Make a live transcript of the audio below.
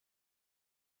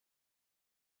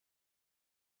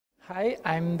Hi,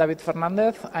 I'm David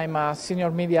Fernández. I'm a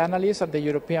senior media analyst at the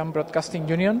European Broadcasting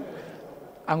Union.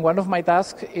 And one of my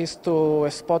tasks is to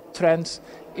spot trends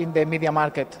in the media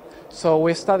market. So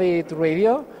we studied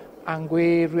radio and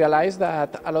we realized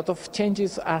that a lot of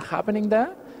changes are happening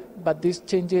there, but these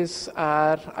changes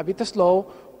are a bit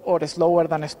slow or slower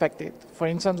than expected. For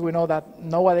instance, we know that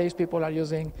nowadays people are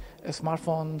using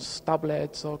smartphones,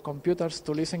 tablets, or computers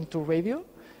to listen to radio,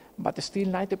 but still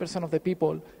 90% of the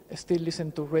people still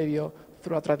listen to radio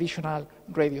through a traditional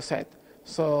radio set.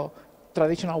 So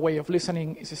traditional way of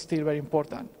listening is still very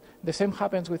important. The same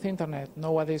happens with internet.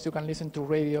 Nowadays you can listen to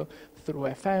radio through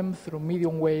FM, through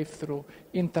medium wave, through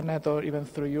internet, or even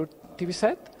through your TV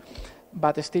set.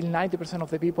 But still 90% of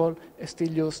the people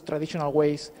still use traditional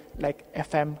ways like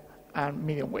FM and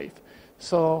medium wave.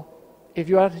 So if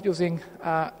you are using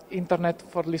internet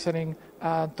for listening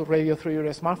to radio through your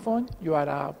smartphone, you are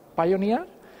a pioneer.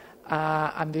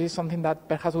 And this is something that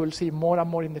perhaps we'll see more and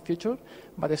more in the future.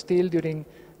 But still during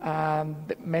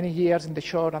many years in the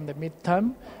short and the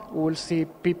mid-term, we will see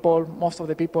most of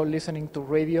the people listening to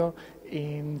radio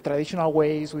in traditional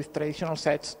ways with traditional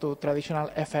sets to traditional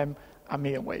FM and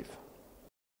medium wave.